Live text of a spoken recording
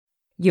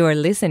You are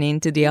listening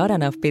to the Odd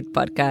and Offbeat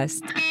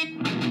podcast.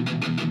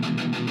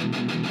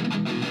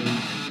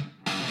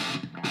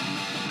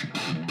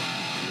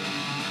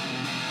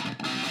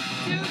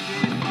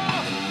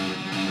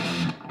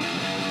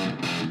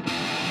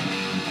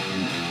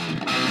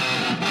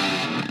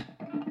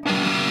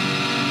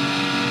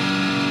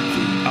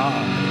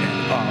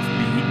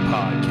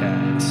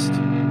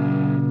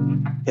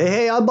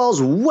 Hey,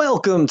 oddballs,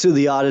 welcome to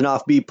the Odd and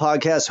Offbeat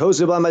podcast,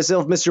 hosted by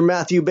myself, Mr.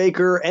 Matthew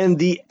Baker, and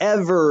the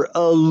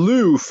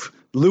ever-aloof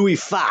Louis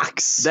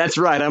Fox. That's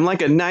right. I'm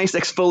like a nice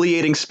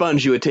exfoliating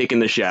sponge you would take in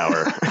the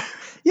shower.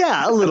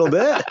 Yeah, a little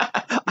bit.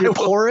 You're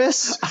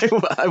porous.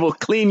 I will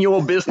clean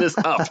your business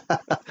up.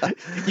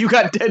 You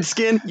got dead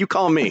skin, you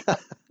call me.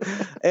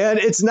 And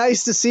it's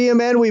nice to see you,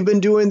 man. We've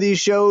been doing these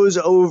shows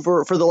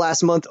for the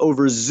last month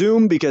over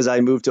Zoom because I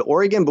moved to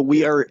Oregon, but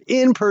we are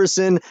in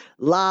person,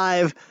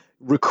 live,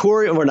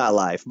 recording. We're not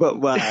live,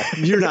 but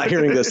you're not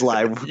hearing this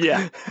live.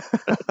 Yeah.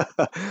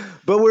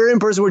 But we're in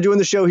person. We're doing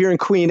the show here in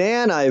Queen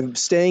Anne. I'm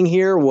staying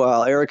here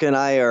while Erica and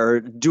I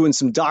are doing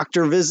some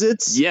doctor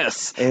visits.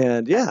 Yes.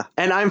 And yeah.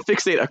 And I'm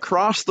fixated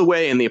across the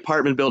way in the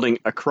apartment building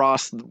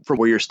across from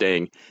where you're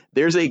staying.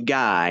 There's a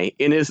guy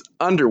in his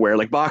underwear,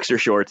 like boxer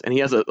shorts, and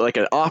he has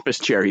an office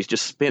chair. He's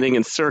just spinning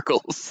in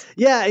circles.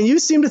 Yeah, and you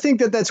seem to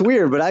think that that's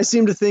weird, but I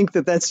seem to think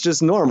that that's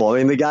just normal. I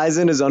mean, the guy's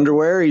in his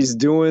underwear. He's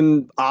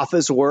doing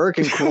office work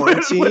in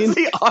quarantine. What's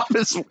the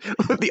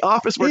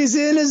office work? He's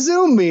in a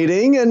Zoom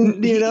meeting,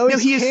 and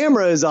his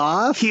camera is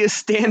off. He is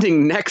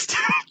standing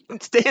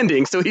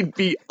so he'd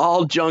be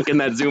all junk in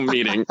that Zoom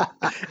meeting,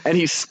 and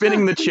he's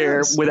spinning the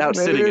chair without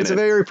sitting in it. It's a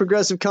very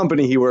progressive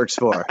company he works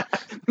for.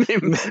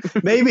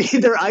 Maybe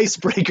their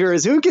icebreaker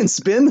is who can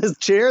spin the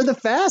chair the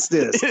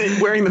fastest.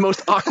 Wearing the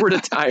most awkward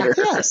attire.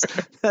 Yes,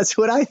 that's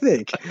what I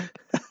think.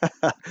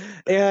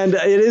 And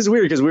it is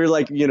weird because we're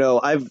like,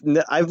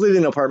 I've lived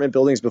in apartment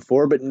buildings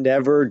before, but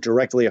never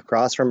directly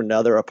across from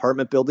another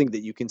apartment building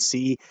that you can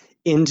see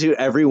into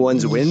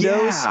everyone's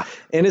windows. Yeah.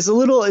 And it's a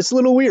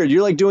little weird.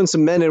 You're like doing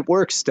some men at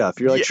work stuff.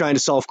 You're like trying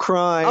to solve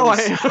crimes. Oh, I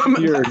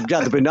am. You're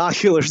got the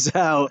binoculars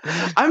out.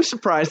 I'm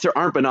surprised there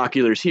aren't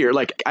binoculars here.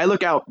 Like, I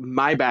look out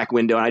my back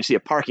window and I see a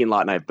parking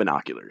lot and I have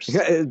binoculars.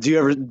 Do you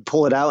ever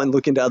pull it out and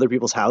look into other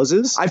people's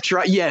houses? I've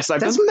tried. Yes.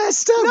 That's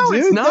messed up, no, dude.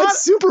 It's not.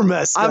 That's super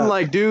messed up. I'm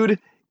like, dude,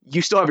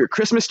 you still have your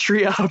Christmas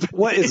tree up?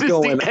 What is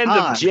going on? It's the end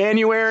of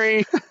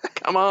January.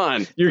 Come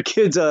on. Your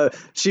kid's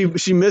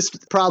she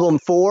missed problem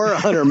 4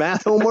 on her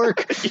math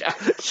homework. Yeah,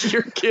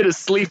 your kid is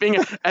sleeping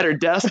at her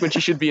desk when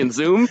she should be in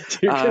Zoom.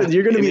 You're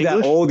going to be English.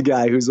 That old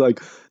guy who's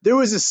like, there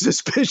was a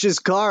suspicious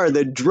car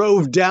that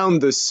drove down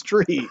the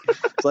street.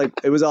 It's like,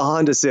 it was a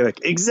Honda Civic.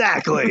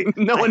 Exactly.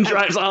 No one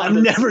drives Honda.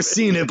 I've never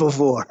seen it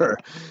before.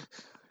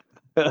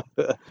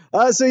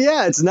 So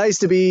yeah, it's nice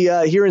to be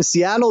here in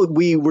Seattle.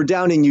 We were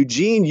down in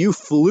Eugene. You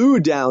flew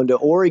down to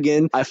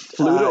Oregon. I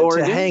flew to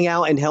Oregon to hang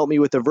out and help me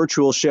with the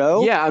virtual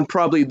show. Yeah, I'm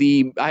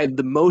probably I had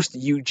the most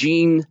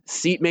Eugene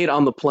seatmate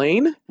on the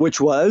plane,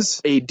 which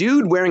was a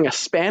dude wearing a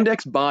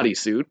spandex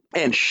bodysuit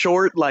and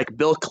short, like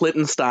Bill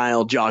Clinton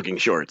style jogging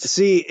shorts.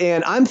 See,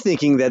 and I'm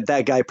thinking that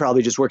guy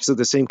probably just works at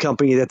the same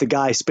company that the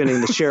guy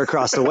spinning the chair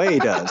across the way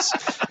does.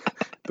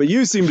 But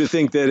you seem to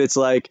think that it's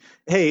like,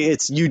 hey,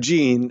 it's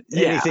Eugene.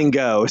 Yeah. Anything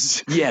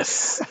goes.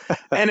 Yes.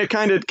 And it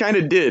kind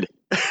of did.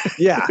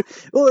 Yeah.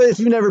 Well, if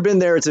you've never been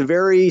there, it's a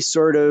very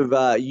sort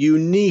of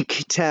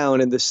unique town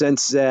in the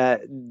sense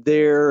that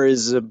there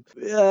is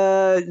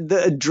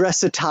the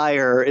dress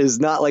attire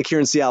is not like here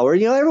in Seattle where,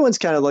 everyone's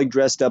kind of like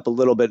dressed up a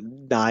little bit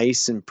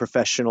nice and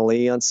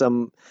professionally on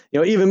some,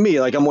 even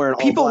me, like I'm wearing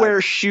all People black.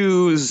 wear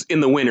shoes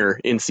in the winter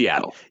in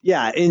Seattle.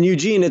 Yeah. In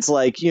Eugene, it's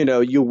like,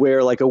 you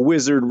wear like a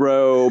wizard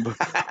robe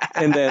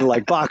and then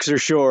like boxer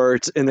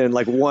shorts and then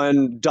like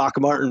one Doc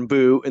Marten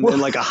boot and then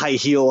like a high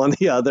heel on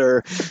the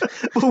other.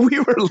 Well,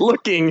 we were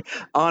looking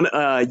on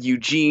a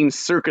Eugene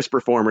circus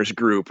performers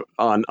group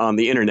on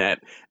the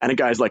internet, and a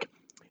guy's like,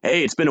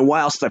 hey, it's been a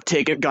while since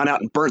I've gone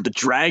out and burnt the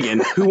dragon.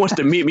 Who wants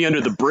to meet me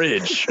under the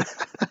bridge?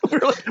 We're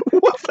like,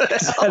 what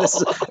the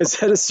hell? Is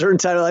that a certain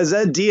title? Is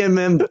that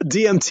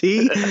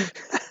DMT?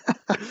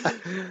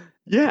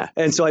 Yeah.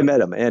 And so I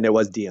met him, and it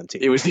was DMT.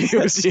 It was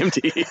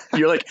DMT.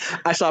 You're like,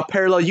 I saw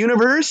Parallel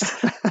Universe.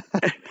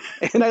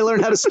 And I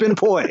learned how to spin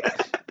poi.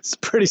 It's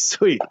pretty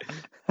sweet.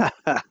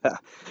 But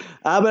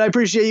I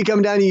appreciate you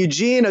coming down to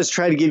Eugene. I was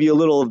trying to give you a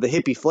little of the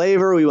hippie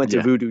flavor. We went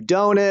to Voodoo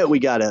Donut. We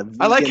got a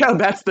vegan... I like how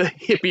that's the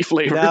hippie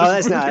flavor. No,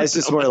 that's not. It's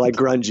just more like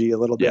grungy a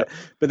little bit. Yeah.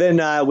 But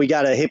then we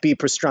got a hippie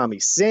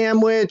pastrami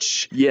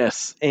sandwich.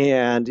 Yes.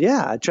 And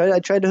yeah, I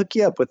tried to hook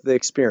you up with the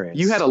experience.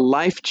 You had a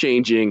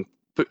life-changing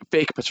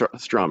fake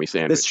pastrami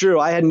sandwich. That's true.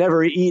 I had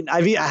never eaten.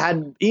 I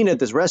had eaten at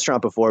this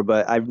restaurant before,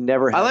 but I've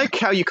never had. I like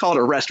how you call it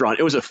a restaurant.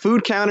 It was a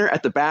food counter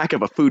at the back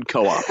of a food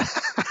co-op.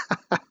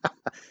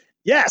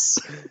 Yes,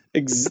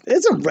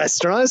 it's a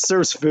restaurant. It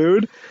serves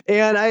food,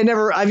 and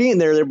I've eaten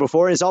there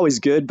before, and it's always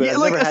good. But Yeah, I've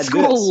like never a had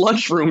school this.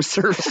 lunchroom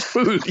serves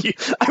food.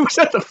 I was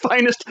at the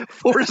finest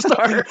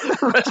 4-star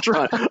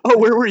restaurant. Oh,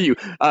 where were you?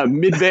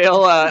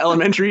 Midvale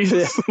Elementary.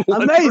 lunchroom.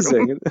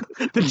 Amazing.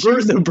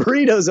 The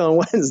burritos on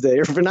Wednesday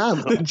are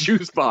phenomenal. The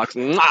juice box.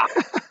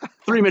 Mwah!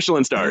 3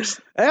 Michelin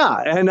stars. Yeah,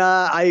 and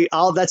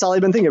that's all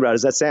I've been thinking about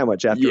is that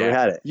sandwich after we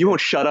had it. You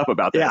won't shut up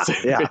about that.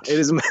 Yeah, it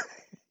is.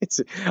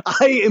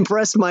 I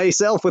impressed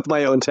myself with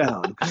my own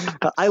town.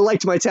 I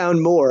liked my town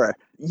more.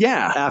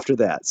 Yeah. After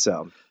that,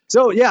 so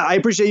yeah, I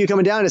appreciate you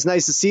coming down. It's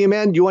nice to see you,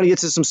 man. Do you want to get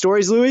to some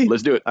stories, Louis?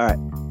 Let's do it. All right.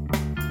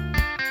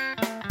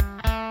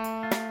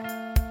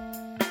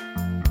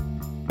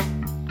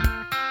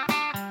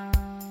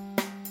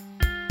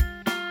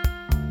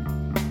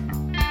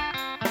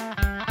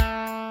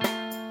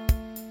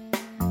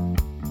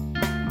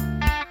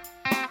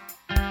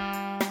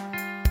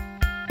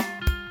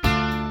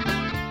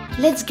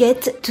 Let's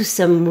get to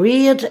some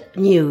weird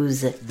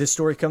news. This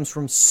story comes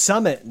from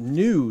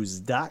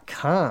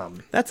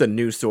summitnews.com. That's a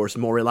news source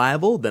more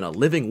reliable than a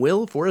living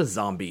will for a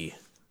zombie.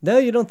 No,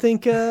 you don't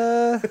think,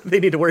 They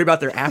need to worry about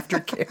their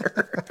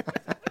aftercare.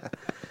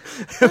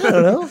 I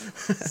don't know.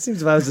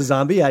 Seems if I was a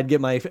zombie, I'd get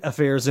my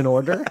affairs in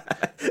order.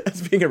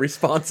 As being a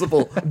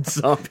responsible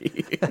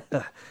zombie.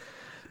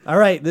 All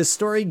right, this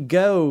story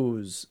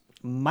goes.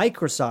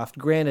 Microsoft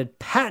granted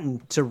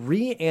patent to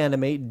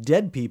reanimate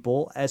dead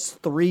people as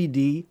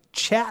 3D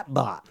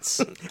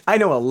chatbots. I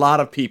know a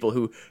lot of people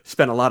who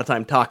spend a lot of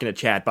time talking to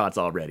chatbots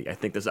already. I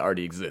think this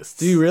already exists.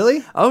 Do you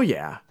really? Oh,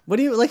 yeah. What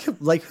do you,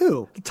 like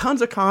who?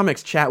 Tons of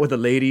comics chat with the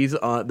ladies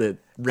that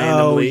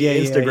randomly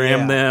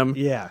Instagram them.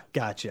 Yeah,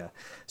 gotcha.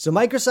 So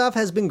Microsoft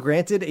has been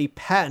granted a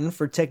patent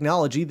for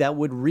technology that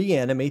would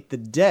reanimate the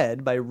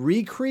dead by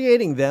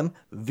recreating them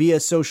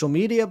via social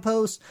media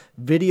posts,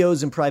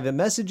 videos, and private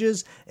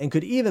messages, and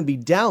could even be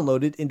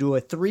downloaded into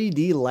a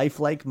 3D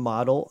lifelike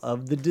model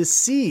of the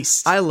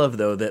deceased. I love,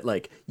 though, that,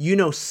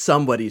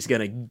 somebody's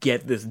going to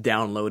get this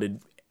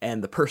downloaded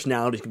and the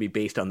personalities can be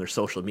based on their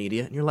social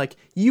media. And you're like,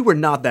 you were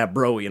not that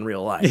bro-y in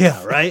real life.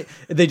 Yeah, right?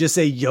 They just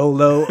say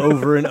YOLO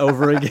over and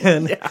over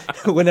again. Yeah.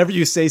 Whenever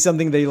you say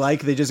something they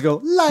like, they just go,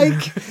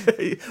 like.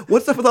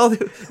 What's up with all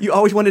the... You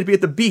always wanted to be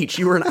at the beach.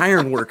 You were an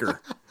iron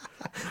worker.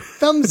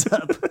 Thumbs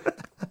up.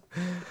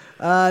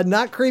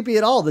 Not creepy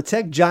at all. The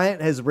tech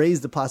giant has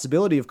raised the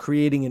possibility of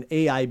creating an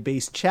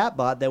AI-based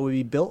chatbot that would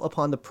be built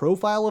upon the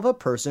profile of a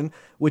person,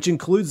 which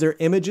includes their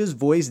images,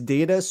 voice,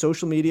 data,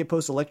 social media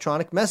posts,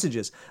 electronic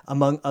messages,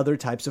 among other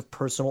types of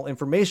personal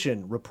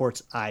information,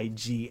 reports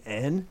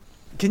IGN.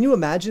 Can you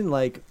imagine,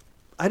 why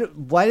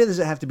does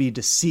it have to be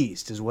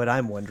deceased is what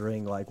I'm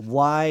wondering.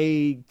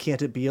 Why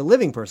can't it be a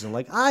living person?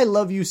 I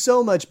love you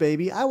so much,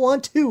 baby. I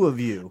want 2 of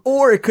you.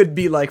 Or it could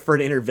be for an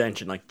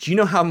intervention. Do you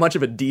know how much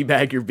of a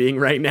D-bag you're being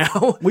right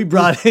now? We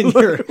brought in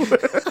your...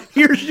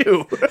 Here's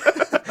you.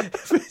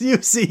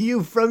 You see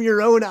you from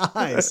your own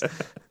eyes.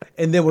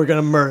 And then we're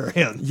going to murder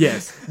him.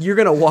 Yes. You're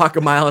going to walk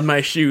a mile in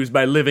my shoes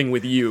by living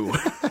with you.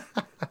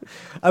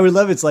 I would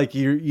love it's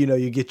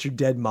you get your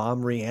dead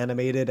mom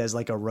reanimated as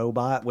a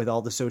robot with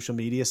all the social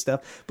media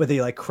stuff, but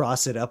they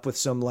cross it up with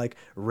some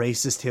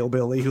racist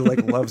hillbilly who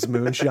loves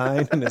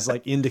moonshine and is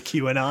into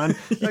QAnon.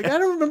 I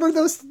don't remember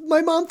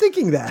my mom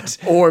thinking that.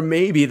 Or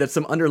maybe that's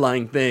some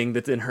underlying thing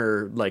that's in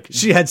her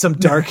she had some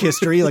dark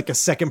history, a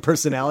second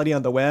personality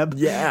on the web.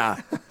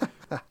 Yeah.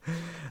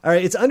 All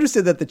right, it's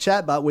understood that the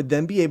chatbot would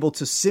then be able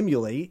to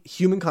simulate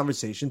human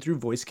conversation through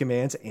voice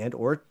commands and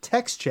or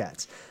text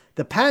chats.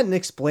 The patent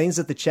explains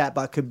that the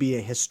chatbot could be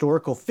a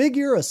historical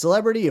figure, a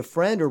celebrity, a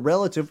friend or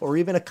relative, or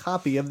even a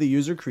copy of the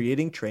user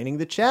training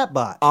the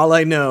chatbot. All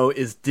I know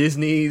is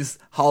Disney's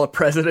Hall of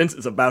Presidents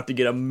is about to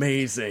get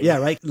amazing. Yeah,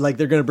 right?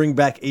 They're going to bring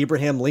back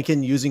Abraham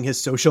Lincoln using his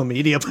social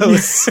media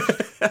posts.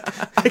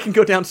 I can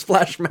go down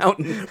Splash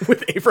Mountain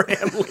with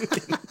Abraham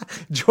Lincoln.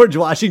 George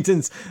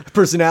Washington's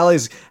personality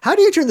is, how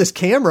do you turn this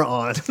camera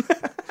on?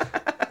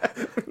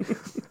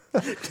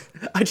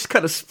 I just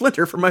got a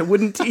splinter from my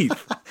wooden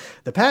teeth.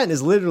 The patent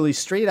is literally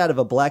straight out of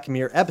a Black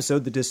Mirror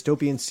episode, the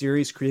dystopian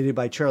series created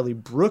by Charlie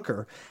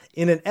Brooker.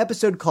 In an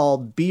episode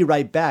called Be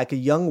Right Back, a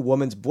young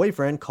woman's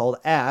boyfriend called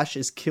Ash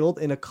is killed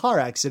in a car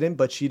accident,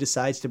 but she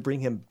decides to bring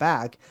him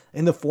back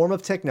in the form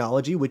of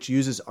technology which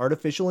uses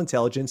artificial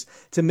intelligence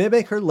to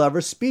mimic her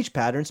lover's speech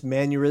patterns,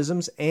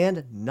 mannerisms,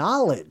 and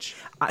knowledge.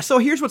 So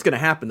here's what's going to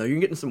happen, though. You're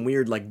getting some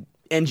weird,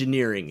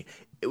 engineering.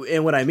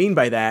 And what I mean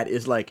by that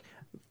is,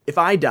 if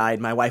I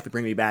died, my wife would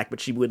bring me back, but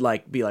she would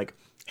be like,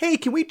 hey,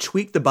 can we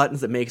tweak the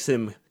buttons that makes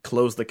him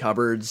close the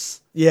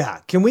cupboards?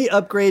 Yeah. Can we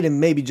upgrade and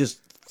maybe just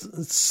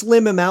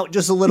slim him out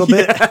just a little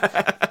bit?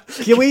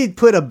 Can we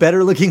put a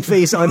better looking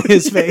face on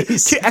his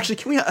face? Actually,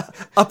 can we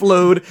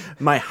upload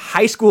my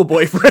high school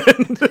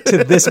boyfriend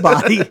to this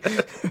body?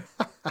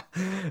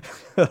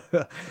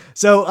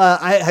 So,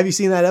 have you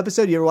seen that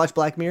episode? You ever watch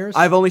Black Mirrors?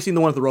 I've only seen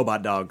the one with the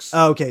robot dogs.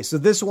 Okay, so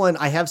this one,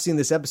 I have seen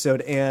this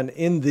episode, and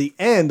in the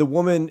end, the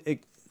woman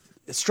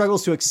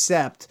struggles to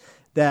accept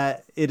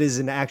that it is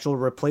an actual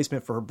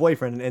replacement for her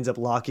boyfriend and ends up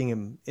locking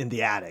him in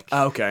the attic.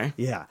 Okay.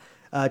 Yeah.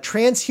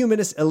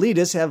 Transhumanist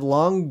elitists have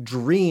long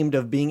dreamed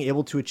of being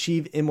able to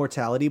achieve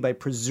immortality by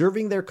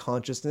preserving their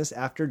consciousness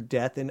after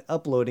death and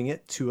uploading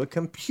it to a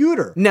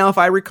computer. Now, if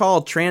I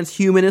recall,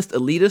 Transhumanist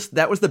Elitist,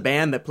 that was the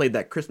band that played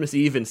that Christmas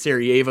Eve in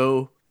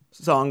Sarajevo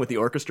song with the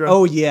orchestra.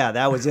 Oh, yeah,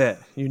 that was it.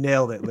 You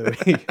nailed it,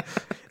 Louis.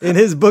 In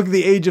his book,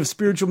 The Age of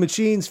Spiritual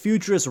Machines,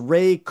 futurist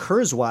Ray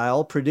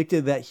Kurzweil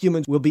predicted that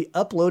humans will be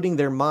uploading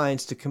their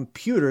minds to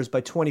computers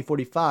by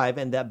 2045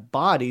 and that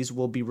bodies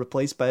will be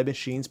replaced by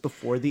machines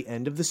before the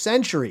end of the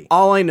century.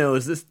 All I know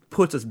is this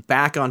puts us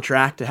back on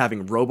track to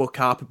having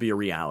RoboCop be a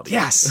reality.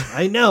 Yes,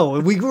 I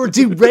know. We were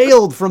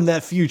derailed from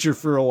that future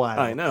for a while.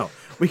 I know.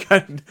 We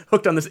got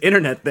hooked on this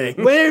internet thing.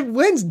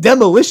 When's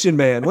Demolition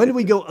Man? When did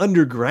we go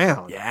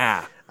underground?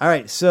 Yeah. All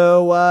right,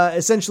 so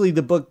essentially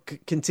the book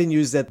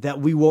continues that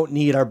we won't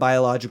need our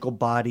biological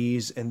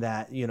bodies and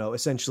that,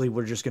 essentially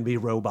we're just going to be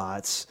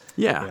robots.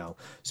 Yeah.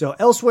 So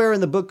elsewhere in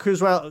the book,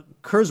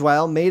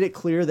 Kurzweil made it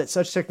clear that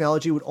such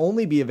technology would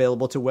only be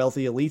available to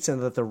wealthy elites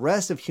and that the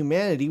rest of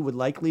humanity would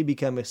likely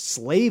become a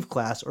slave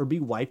class or be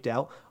wiped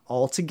out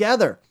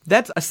altogether.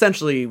 That's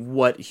essentially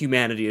what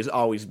humanity has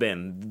always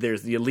been.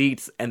 There's the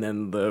elites and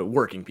then the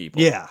working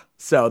people. Yeah.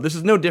 So this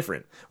is no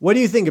different. What do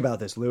you think about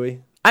this,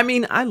 Louis? I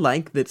mean, I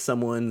like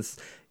that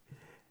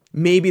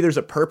maybe there's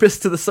a purpose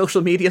to the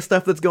social media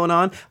stuff that's going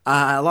on.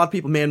 A lot of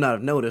people may not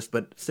have noticed,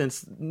 but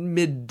since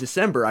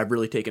mid-December, I've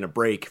really taken a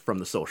break from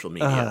the social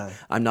media.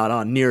 I'm not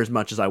on near as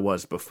much as I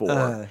was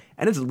before.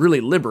 And it's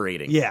really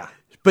liberating. Yeah.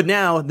 But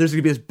now there's going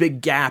to be this big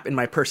gap in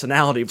my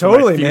personality for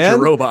Totally, my future man.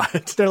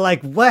 robot. They're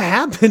like, what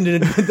happened in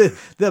the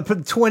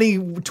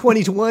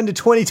 2021 to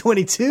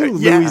 2022?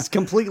 Yeah. Louis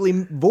completely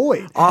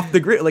void. Off the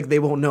grid, like they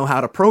won't know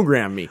how to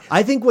program me.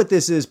 I think what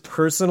this is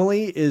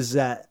personally is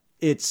that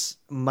it's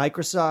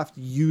Microsoft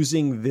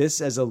using this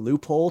as a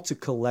loophole to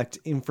collect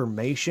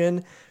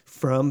information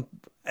from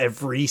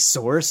every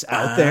source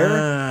out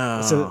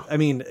there. So, I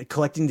mean,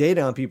 collecting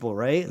data on people,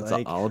 right? It's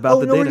all about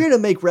the data. We're going to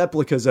make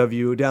replicas of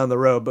you down the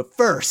road, but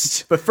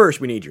first,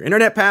 we need your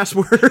internet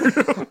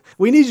password.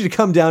 we need you to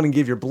come down and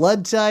give your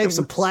blood type,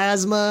 some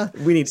plasma.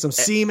 We need some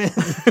semen.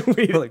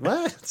 We're like,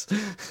 what?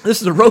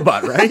 This is a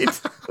robot, right?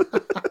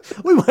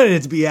 We wanted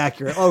it to be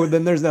accurate. Oh,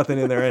 then there's nothing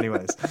in there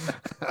anyways.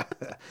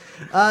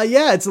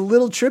 Yeah, it's a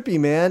little trippy,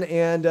 man.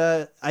 And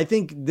I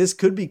think this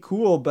could be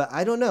cool, but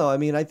I don't know. I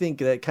mean, I think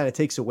that kind of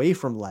takes away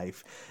from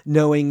life,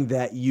 knowing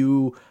that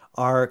you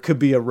could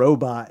be a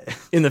robot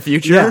in the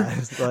future. Yeah,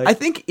 it's like, I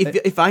think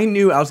if I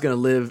knew I was going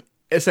to live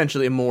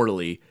essentially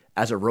immortally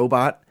as a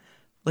robot,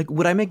 like,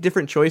 would I make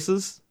different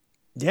choices?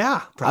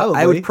 Yeah, probably.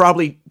 I would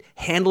probably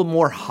handle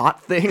more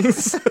hot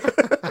things.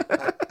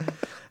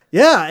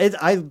 Yeah,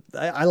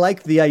 I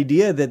like the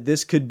idea that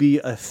this could be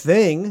a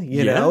thing,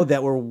 you know,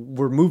 that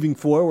we're moving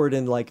forward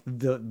in like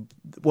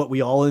what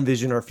we all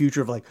envision our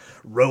future of, like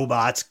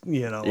robots,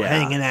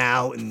 hanging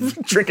out and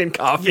drinking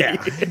coffee,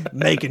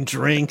 making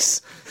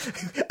drinks.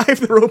 I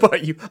have the robot.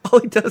 All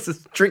he does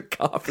is drink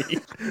coffee.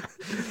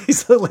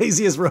 He's the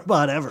laziest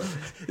robot ever.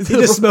 He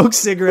just smokes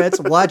cigarettes,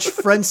 watch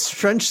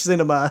French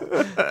cinema.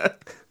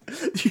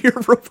 Your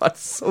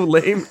robot's so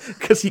lame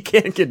because he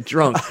can't get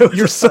drunk.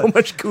 You're so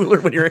much cooler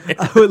when you're in.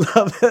 I would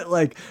love it.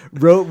 Like,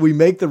 we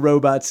make the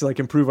robots to like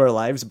improve our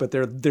lives, but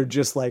they're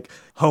just like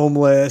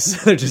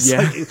homeless. They're just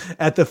like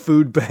at the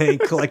food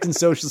bank collecting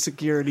social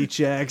security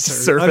checks,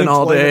 or surfing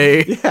all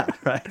day. Yeah,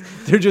 right.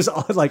 They're just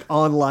like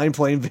online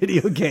playing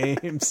video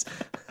games.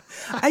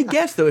 I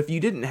guess though, if you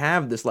didn't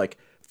have this like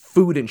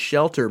food and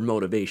shelter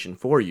motivation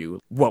for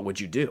you, what would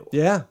you do?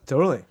 Yeah,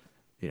 totally.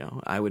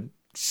 I would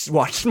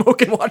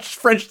smoke and watch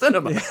French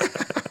cinema.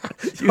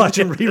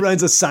 Watching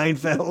reruns of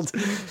Seinfeld.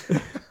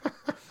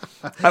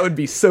 I would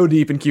be so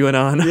deep in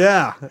QAnon.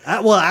 Yeah.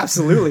 Well,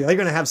 absolutely. They're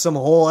going to have some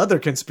whole other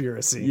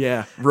conspiracy.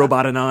 Yeah.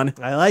 Robotanon.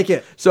 I like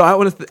it. So I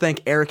want to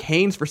thank Eric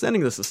Haynes for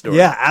sending us a story.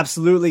 Yeah,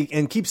 absolutely.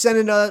 And keep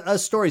sending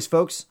us stories,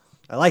 folks.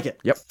 I like it.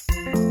 Yep.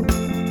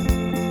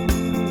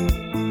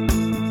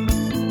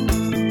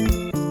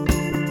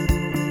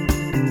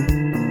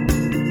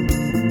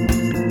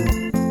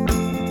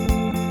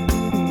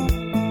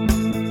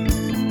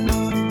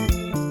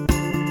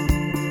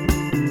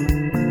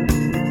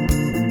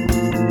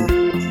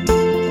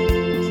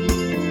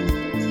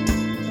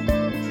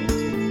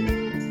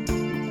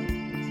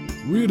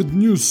 Weird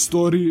News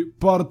Story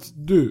Part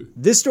 2.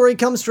 This story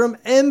comes from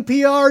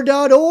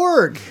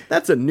NPR.org.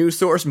 That's a news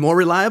source more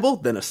reliable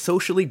than a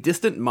socially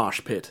distant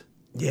mosh pit.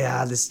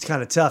 Yeah, this is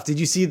kind of tough. Did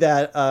you see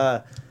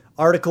that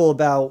article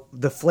about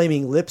the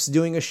Flaming Lips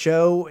doing a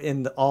show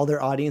and all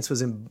their audience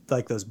was in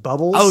like those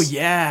bubbles? Oh,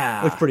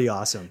 yeah. Looked pretty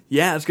awesome.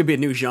 Yeah, it's going to be a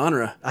new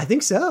genre. I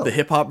think so. The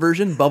hip-hop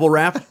version, bubble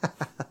wrap.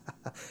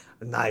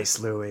 Nice,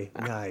 Louis.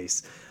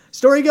 Nice.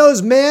 Story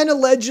goes, man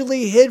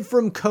allegedly hid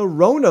from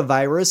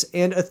coronavirus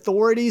and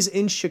authorities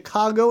in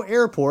Chicago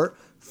airport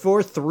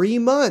for 3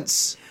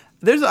 months.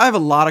 I have a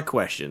lot of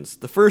questions.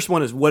 The first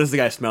one is, what does the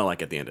guy smell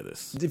like at the end of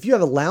this? If you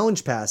have a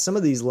lounge pass, some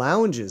of these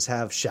lounges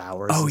have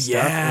showers. Oh, and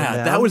stuff in yeah.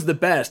 them. That was the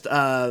best.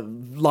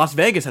 Las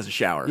Vegas has a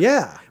shower.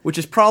 Yeah. Which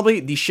is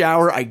probably the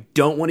shower I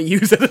don't want to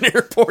use at an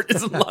airport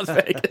is in Las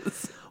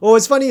Vegas. Well,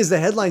 what's funny is the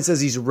headline says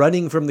he's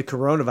running from the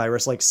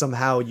coronavirus, like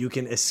somehow you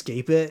can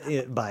escape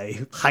it by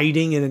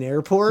hiding in an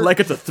airport. Like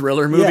it's a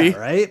thriller movie. Yeah,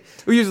 right?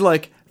 We use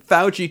like,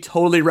 Fauci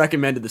totally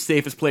recommended the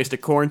safest place to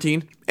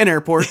quarantine, an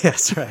airport.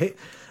 Yes, right.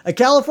 A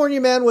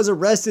California man was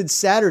arrested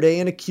Saturday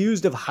and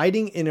accused of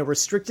hiding in a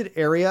restricted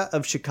area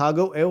of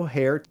Chicago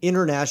O'Hare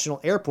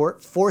International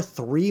Airport for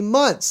 3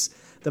 months.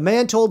 The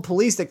man told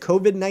police that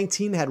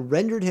COVID-19 had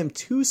rendered him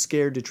too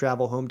scared to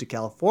travel home to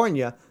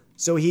California,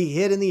 so he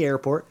hid in the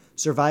airport,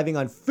 surviving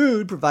on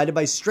food provided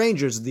by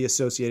strangers, the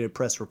Associated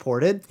Press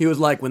reported. He was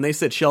like, when they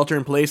said shelter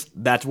in place,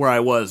 that's where I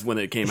was when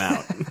it came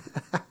out.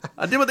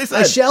 I did what they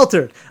I said.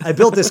 sheltered. I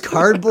built this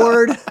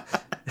cardboard.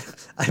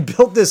 I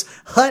built this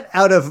hut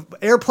out of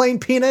airplane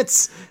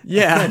peanuts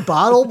and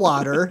bottled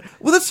water.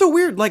 Well, that's so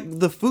weird. Like,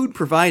 the food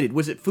provided,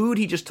 was it food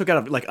he just took out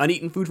of, like,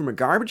 uneaten food from a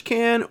garbage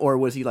can? Or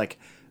was he, like,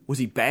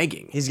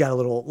 bagging? He's got a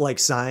little, like,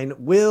 sign,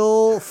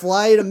 "Will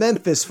fly to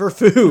Memphis for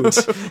food."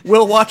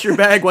 We'll watch your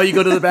bag while you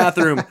go to the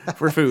bathroom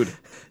for food.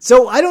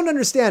 So I don't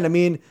understand. I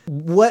mean,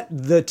 what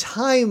the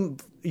time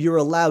you're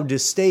allowed to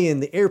stay in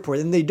the airport.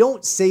 And they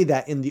don't say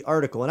that in the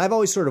article. And I've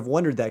always sort of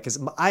wondered that because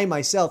I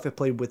myself have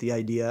played with the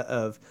idea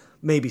of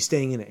maybe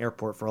staying in an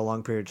airport for a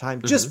long period of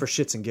time just for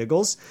shits and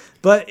giggles.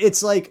 But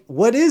it's like,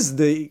 what is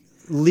the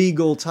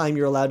legal time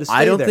you're allowed to stay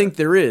there? I don't think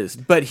there is,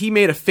 but he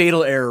made a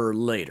fatal error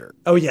later.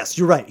 Oh, yes,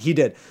 you're right. He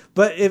did.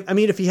 But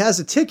if he has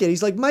a ticket,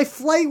 he's like, my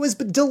flight was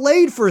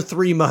delayed for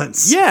 3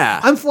 months. Yeah.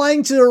 I'm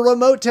flying to a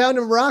remote town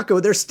in Morocco.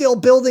 They're still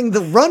building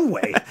the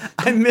runway.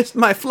 I missed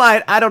my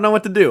flight. I don't know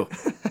what to do.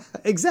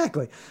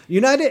 Exactly.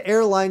 United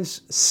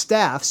Airlines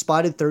staff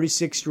spotted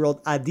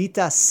 36-year-old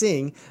Aditya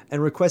Singh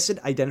and requested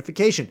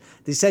identification.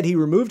 They said he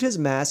removed his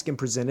mask and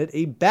presented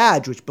a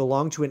badge which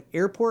belonged to an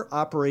airport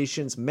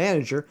operations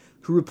manager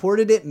who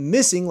reported it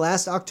missing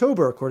last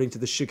October, according to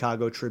the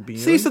Chicago Tribune.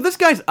 See, so this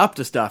guy's up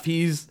to stuff.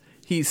 He's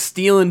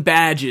stealing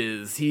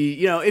badges.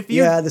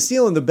 The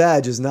stealing the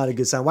badge is not a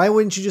good sign. Why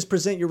wouldn't you just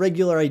present your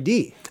regular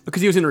ID?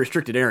 Because he was in a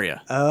restricted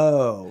area.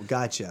 Oh,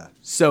 gotcha.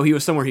 So he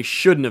was somewhere he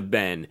shouldn't have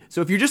been.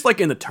 So if you're just like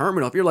in the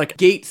terminal, if you're like,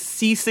 gate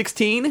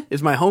C16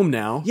 is my home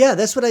now. Yeah,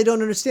 that's what I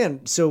don't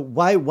understand. So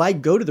why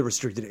go to the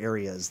restricted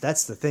areas?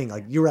 That's the thing.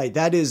 Like, you're right.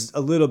 That is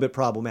a little bit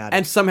problematic.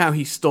 And somehow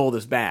he stole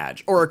this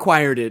badge or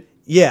acquired it.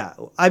 Yeah,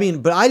 I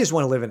mean, but I just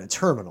want to live in a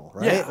terminal,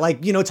 right? Yeah.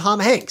 Like,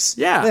 Tom Hanks.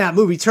 Yeah. In that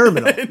movie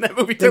Terminal. In that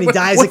movie Then he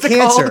dies of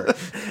cancer.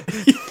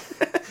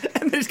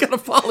 And then he's got a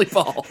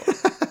volleyball.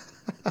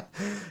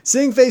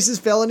 Singh faces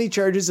felony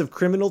charges of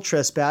criminal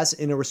trespass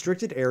in a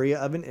restricted area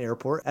of an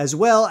airport, as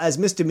well as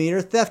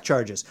misdemeanor theft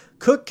charges.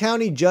 Cook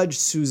County Judge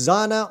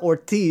Susana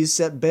Ortiz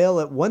set bail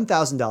at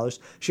 $1,000.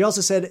 She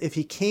also said if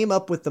he came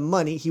up with the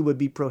money, he would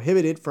be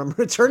prohibited from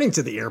returning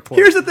to the airport.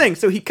 Here's the thing.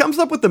 So he comes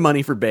up with the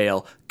money for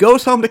bail,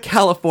 goes home to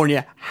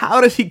California.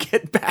 How does he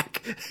get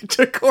back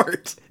to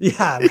court?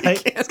 Yeah,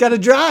 right? It's got to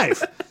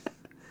drive.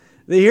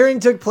 The hearing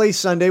took place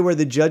Sunday where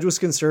the judge was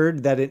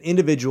concerned that an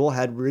individual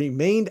had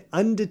remained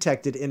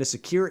undetected in a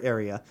secure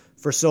area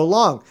for so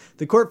long.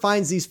 The court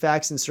finds these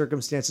facts and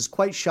circumstances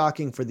quite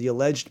shocking for the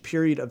alleged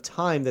period of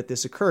time that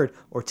this occurred,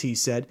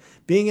 Ortiz said.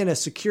 Being in a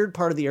secured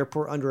part of the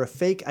airport under a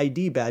fake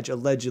ID badge,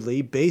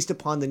 allegedly, based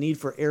upon the need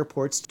for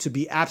airports to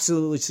be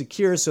absolutely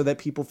secure so that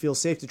people feel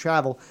safe to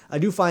travel, I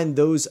do find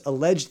those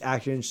alleged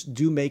actions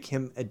do make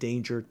him a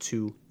danger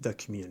to the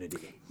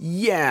community.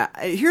 Yeah,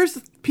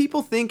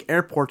 people think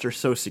airports are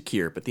so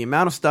secure, but the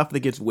amount of stuff that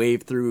gets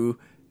waved through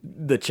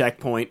the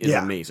checkpoint is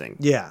amazing.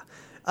 Yeah.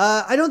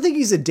 I don't think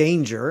he's a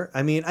danger.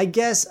 I mean, I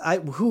guess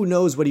who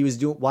knows what he was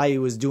doing, why he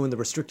was doing the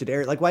restricted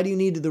area. Like, why do you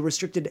need the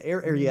restricted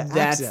area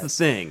access? That's the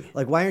thing.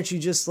 Like, why aren't you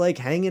just like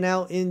hanging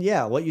out in,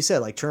 what you said,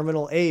 like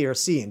Terminal A or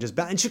C and just,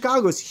 and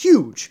Chicago's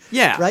huge.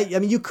 Yeah. Right? I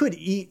mean, you could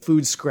eat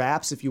food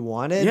scraps if you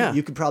wanted. Yeah.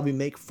 You could probably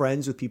make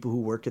friends with people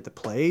who work at the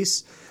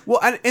place. Well,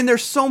 and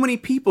there's so many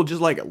people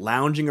just like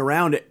lounging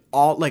around it,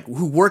 all like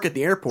who work at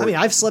the airport. I mean,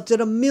 I've slept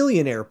at a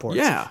million airports.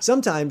 Yeah.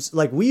 Sometimes,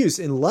 like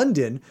in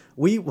London,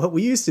 what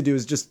we used to do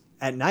is just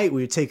at night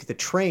we would take the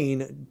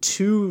train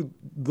to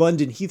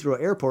London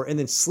Heathrow Airport and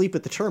then sleep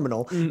at the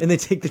terminal and then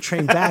take the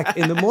train back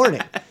in the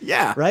morning.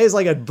 Yeah. Right? It's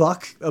like a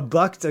buck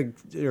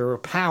or a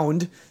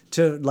pound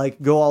to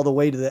like go all the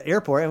way to the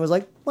airport. And it was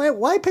like,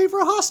 why pay for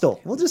a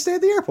hostel? We'll just stay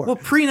at the airport. Well,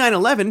 pre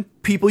 9/11,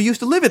 people used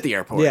to live at the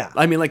airport. Yeah.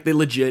 I mean, like they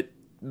legit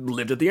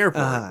lived at the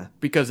airport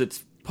because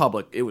it's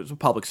public. It was a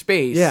public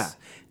space. Yeah.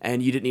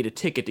 And you didn't need a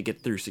ticket to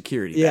get through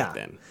security back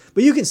then.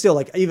 But you can still,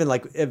 like, even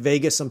like at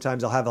Vegas,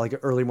 sometimes I'll have like an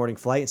early morning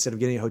flight. Instead of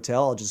getting a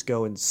hotel, I'll just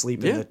go and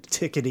sleep in the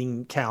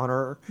ticketing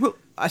counter. Well,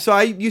 so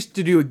I used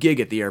to do a gig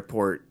at the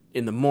airport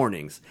in the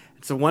mornings.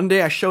 So one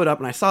day I showed up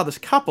and I saw this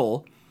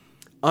couple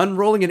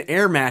unrolling an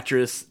air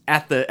mattress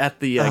at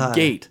the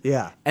gate.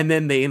 Yeah. And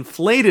then they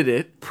inflated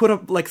it, put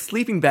up like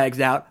sleeping bags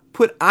out,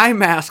 put eye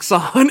masks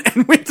on,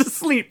 and went to sleep.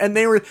 asleep, and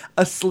they were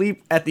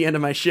asleep at the end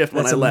of my shift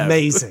when That's I left.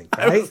 amazing,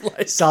 I right? was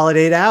like- Solid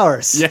 8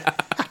 hours. Yeah.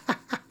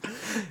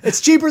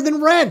 It's cheaper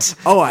than rent.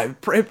 Oh,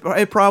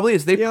 it probably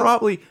is. They Yeah.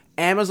 probably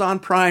Amazon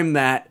Prime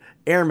that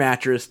air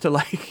mattress to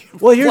like.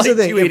 Well, here's the flight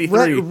thing: if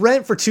 283.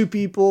 rent for 2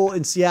 people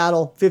in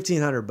Seattle,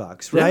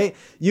 $1,500, right?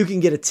 You can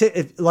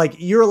get like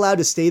you're allowed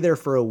to stay there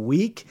for a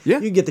week. Yeah.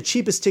 You can get the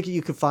cheapest ticket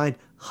you can find,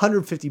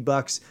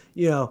 $150.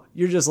 You know,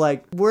 you're just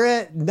like, we're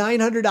at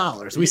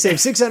 $900. We save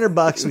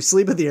 $600. We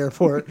sleep at the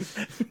airport.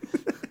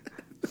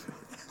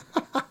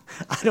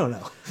 I don't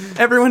know.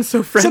 Everyone's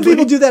so friendly. Some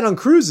people do that on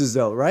cruises,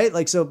 though, right?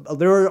 Like, so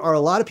there are a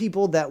lot of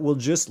people that will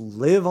just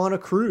live on a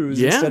cruise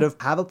Yeah. instead of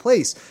have a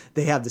place.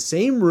 They have the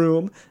same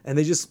room and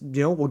they just,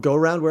 will go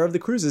around wherever the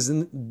cruise is.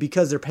 And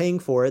because they're paying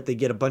for it, they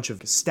get a bunch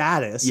of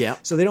status. Yeah.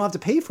 So they don't have to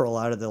pay for a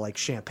lot of the like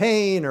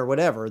champagne or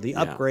whatever, the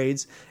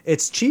upgrades.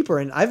 It's cheaper.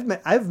 And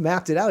I've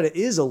mapped it out. It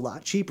is a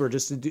lot cheaper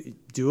just to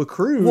do a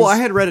cruise. Well, I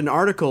had read an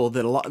article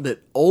that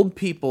old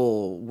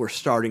people were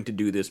starting to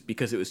do this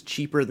because it was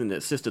cheaper than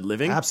assisted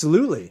living.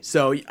 Absolutely.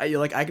 So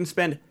I can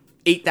spend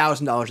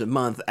 $8,000 a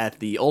month at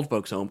the old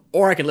folks home,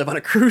 or I can live on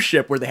a cruise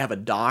ship where they have a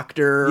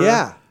doctor.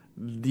 Yeah.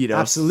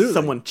 Absolutely.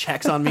 Someone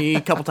checks on me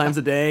a couple times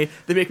a day.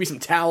 They make me some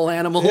towel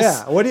animals.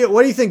 Yeah. What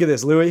do you think of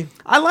this, Louis?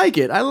 I like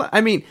it. I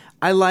mean,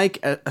 I like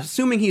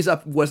assuming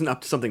wasn't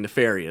up to something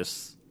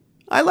nefarious.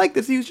 I like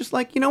this. He was just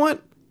like, you know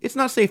what? It's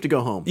not safe to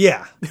go home.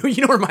 Yeah.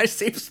 You know where my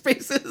safe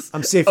space is?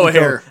 I'm safe from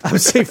O'Hare. I'm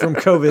safe from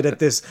COVID at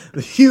this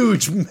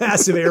huge,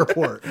 massive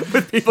airport.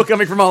 With people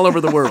coming from all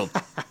over the world.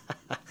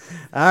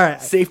 All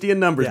right. Safety in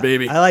numbers, Yeah,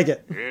 baby. I like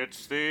it.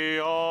 It's the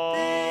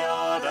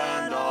Odd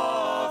and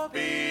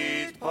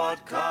Offbeat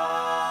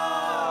Podcast.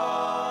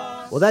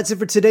 Well, that's it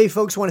for today,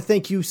 folks. I want to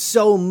thank you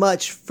so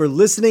much for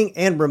listening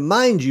and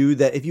remind you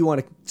that if you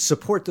want to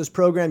support this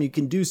program, you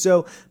can do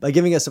so by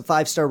giving us a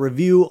 5-star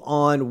review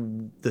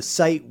on the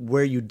site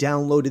where you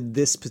downloaded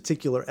this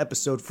particular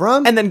episode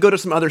from. And then go to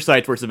some other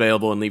sites where it's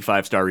available and leave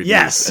 5-star reviews.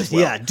 yes, as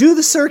well. yeah, do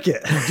the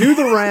circuit, do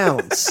the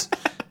rounds.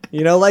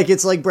 Like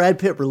it's like Brad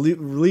Pitt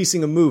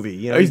releasing a movie.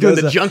 He's doing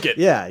the junket.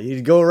 Yeah,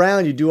 you go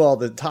around, you do all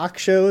the talk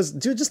shows.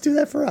 Just do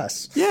that for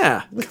us.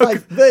 Yeah. With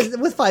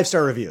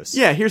 5-star reviews.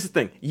 Yeah, here's the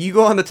thing. You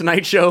go on The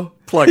Tonight Show,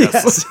 plug us.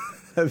 Yes.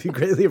 That'd be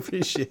greatly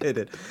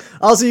appreciated.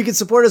 Also, you can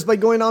support us by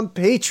going on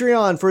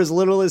Patreon for as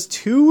little as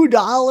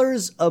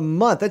 $2 a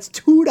month. That's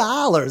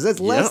 $2. That's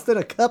less than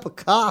a cup of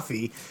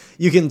coffee.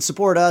 You can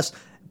support us.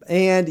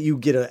 And you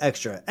get an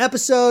extra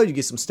episode, you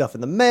get some stuff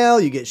in the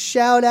mail, you get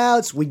shout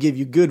outs, we give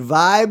you good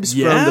vibes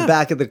from the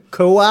back of the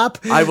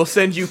co-op. I will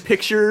send you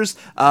pictures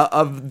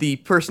of the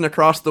person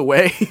across the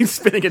way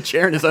spinning a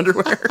chair in his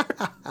underwear.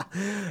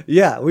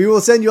 Yeah, we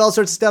will send you all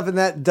sorts of stuff, and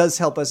that does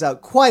help us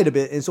out quite a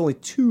bit. And it's only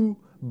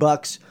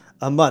 $2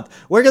 a month.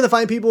 Where can the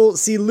fine people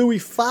see Louis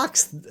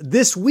Fox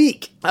this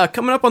week?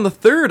 Coming up on the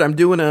 3rd, I'm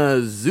doing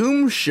a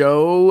Zoom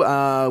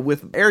show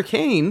with Eric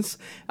Haynes.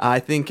 I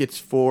think it's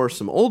for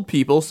some old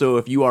people, so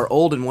if you are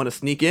old and want to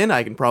sneak in,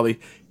 I can probably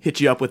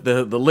hit you up with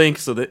the link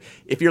so that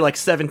if you're like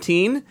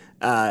 17,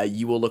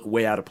 you will look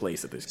way out of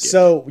place at this gig.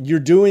 So you're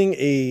doing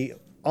a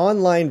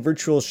online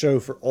virtual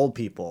show for old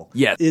people.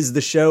 Yes. Is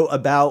the show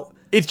about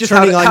it's just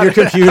turning on your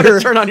computer? How to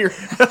turn on your...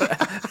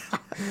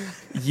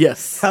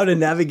 Yes. How to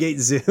navigate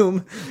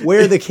Zoom,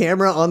 where the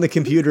camera on the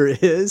computer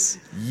is.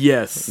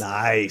 Yes.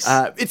 Nice.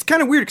 It's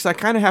kind of weird because I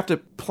kind of have to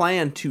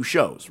plan 2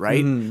 shows,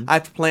 right? I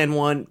have to plan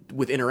one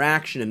with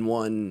interaction and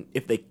one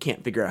if they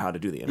can't figure out how to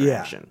do the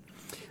interaction.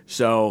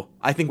 So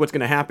I think what's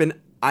going to happen,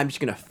 I'm just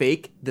going to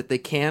fake that they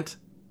can't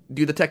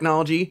do the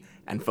technology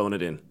and phone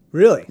it in.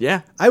 Really?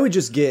 Yeah. I would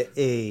just get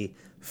a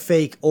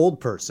fake old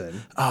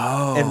person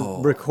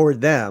and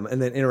record them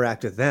and then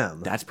interact with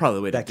them. That's probably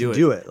the way that to can do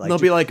do it. it. Like, They'll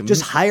be like,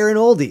 just hire an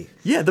oldie.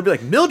 yeah, they'll be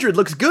like, Mildred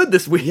looks good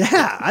this week.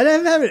 Yeah, I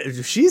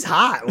haven't. She's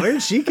hot. Where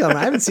did she come?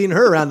 I haven't seen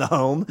her around the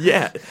home.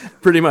 Yeah,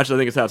 pretty much. I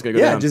think it's how it's going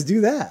to go Yeah, down. just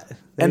do that. There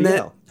And you then-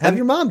 go. Have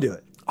your mom do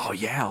it. Oh,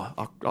 yeah.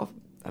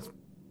 That's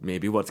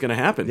maybe what's going to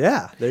happen.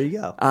 Yeah, there you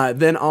go.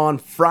 Then on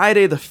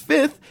Friday the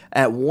 5th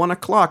at 1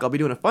 o'clock, I'll be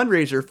doing a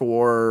fundraiser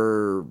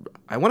for,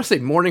 I want to say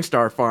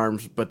Morningstar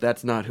Farms, but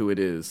that's not who it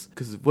is.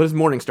 Because what is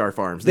Morningstar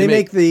Farms? They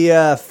make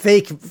the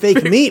fake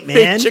meat, man.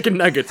 Fake chicken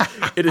nuggets.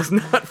 It is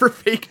not for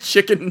fake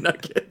chicken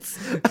nuggets.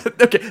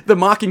 Okay, the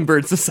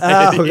Mockingbird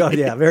Society. Oh, God,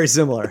 yeah, very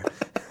similar.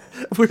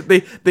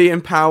 They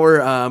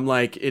empower,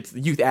 like, it's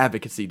Youth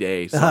Advocacy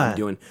Day, so I'm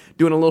doing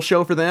a little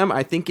show for them.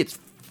 I think it's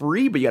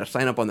free, but you got to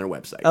sign up on their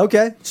website.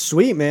 Okay,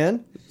 sweet,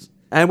 man.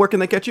 And where can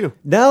they catch you?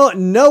 No,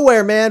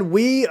 nowhere, man.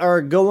 We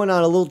are going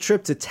on a little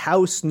trip to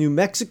Taos, New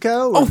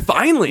Mexico. Oh,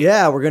 finally!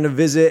 Yeah, we're going to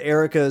visit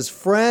Erica's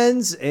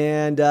friends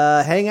and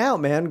hang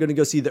out, man. We're going to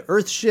go see the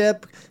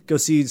Earthship, go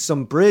see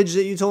some bridge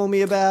that you told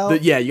me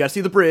about. Yeah, you got to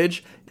see the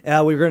bridge.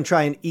 We're going to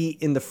try and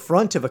eat in the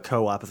front of a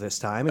co-op this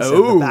time instead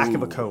of the back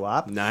of a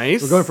co-op.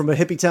 Nice. We're going from a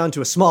hippie town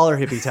to a smaller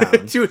hippie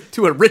town.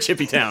 to a rich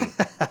hippie town.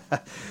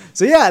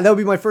 So yeah, that would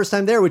be my first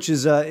time there, which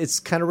is it's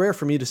kind of rare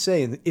for me to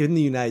say in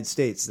the United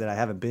States that I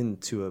haven't been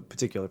to a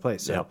particular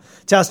place. So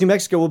Taos, New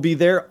Mexico will be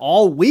there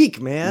all week,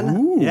 man.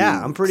 Ooh,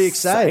 yeah, I'm pretty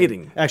excited.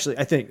 exciting. Actually,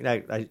 I think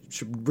I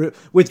should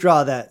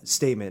withdraw that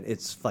statement.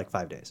 It's like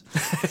 5 days.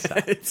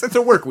 It's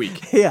a work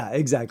week. Yeah,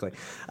 exactly.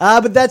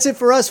 But that's it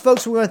for us,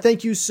 folks. We want to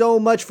thank you so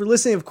much for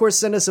listening. Of course,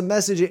 send us a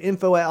message at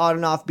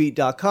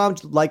info@onandoffbeat.com.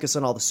 Like us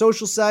on all the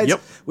social sites.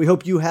 Yep. We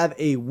hope you have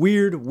a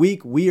weird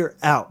week. We are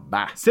out.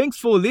 Bye. Thanks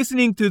for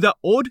listening to the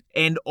Odd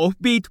and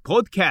Offbeat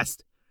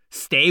podcast.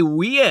 Stay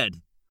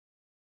weird.